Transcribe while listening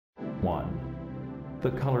1.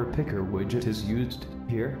 The color picker widget is used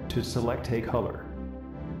here to select a color.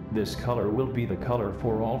 This color will be the color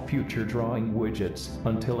for all future drawing widgets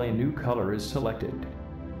until a new color is selected.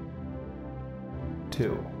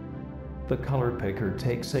 2. The color picker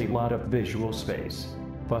takes a lot of visual space,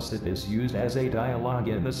 thus it is used as a dialog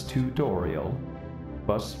in this tutorial.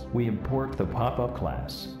 Thus, we import the pop-up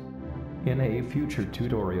class. In a future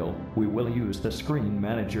tutorial, we will use the Screen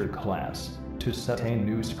Manager class to set a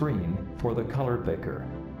new screen for the color picker.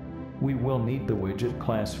 We will need the widget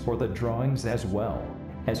class for the drawings as well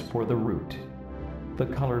as for the root. The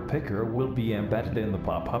color picker will be embedded in the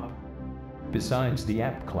pop-up. Besides the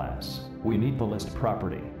app class, we need the list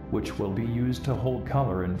property, which will be used to hold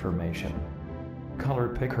color information. Color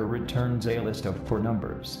picker returns a list of 4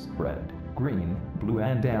 numbers: red, green, blue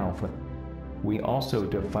and alpha. We also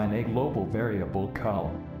define a global variable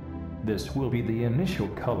col. This will be the initial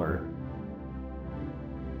color.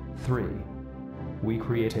 3. We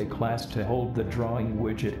create a class to hold the drawing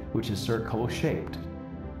widget, which is circle-shaped.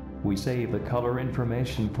 We save the color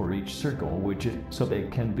information for each circle widget so they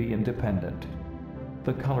can be independent.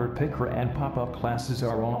 The color picker and pop-up classes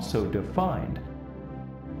are also defined.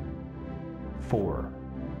 4.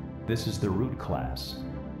 This is the root class.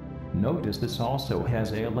 Notice this also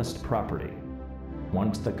has a list property.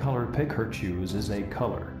 Once the color picker chooses a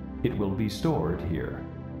color, it will be stored here.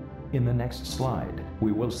 In the next slide,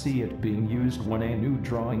 we will see it being used when a new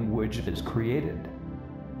drawing widget is created.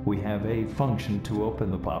 We have a function to open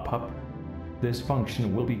the pop-up. This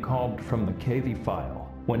function will be called from the Kivy file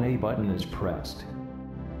when a button is pressed.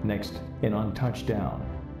 Next, on touchdown,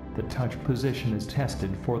 the touch position is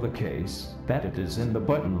tested for the case that it is in the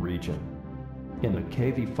button region. In the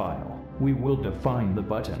Kivy file, we will define the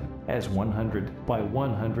button as 100 by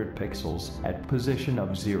 100 pixels at position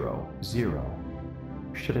of 0, 0.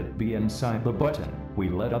 Should it be inside the button, we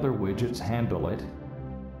let other widgets handle it.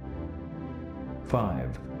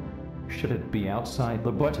 5. Should it be outside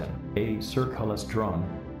the button, a circle is drawn.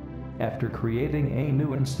 After creating a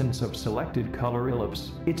new instance of selected color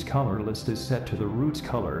ellipse, its color list is set to the root's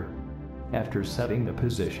color. After setting the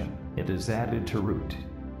position, it is added to root.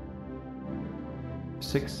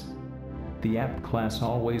 6. The app class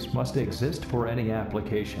always must exist for any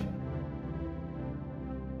application.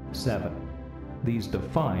 7. These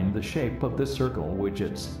define the shape of the circle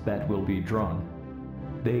widgets that will be drawn.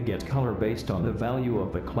 They get color based on the value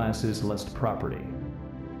of the class's list property.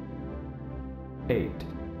 8.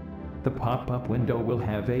 The pop-up window will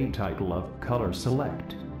have a title of Color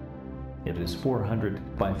Select. It is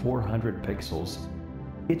 400 by 400 pixels.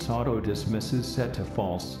 Its auto-dismiss is set to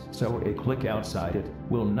false, so a click outside it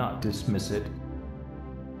will not dismiss it.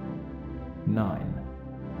 9.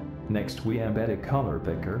 Next we embed a color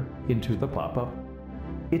picker into the pop-up.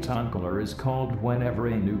 Its on-color is called whenever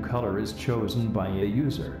a new color is chosen by a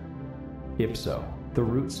user. If so, the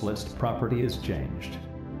root's list property is changed.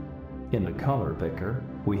 In the color picker,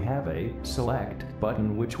 we have a select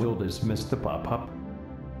button which will dismiss the pop-up.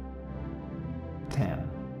 10.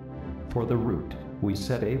 For the root, we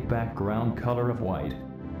set a background color of white.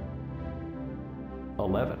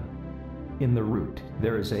 11. In the root,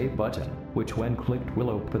 there is a button which when clicked will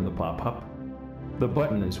open the pop-up. The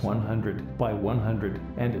button is 100 by 100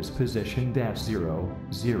 and is positioned at 0,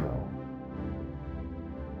 0.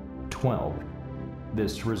 12.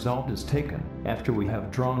 This result is taken after we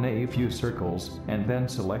have drawn a few circles and then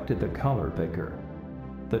selected the color picker.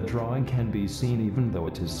 The drawing can be seen even though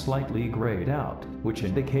it is slightly grayed out, which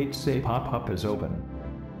indicates a pop-up is open.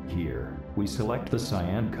 Here, we select the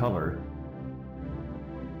cyan color.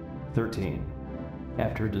 13.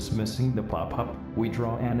 After dismissing the pop-up, we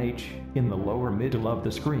draw an H in the lower middle of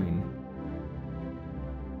the screen.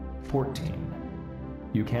 14.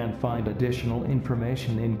 You can find additional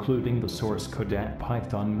information including the source code at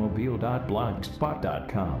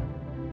pythonmobile.blogspot.com.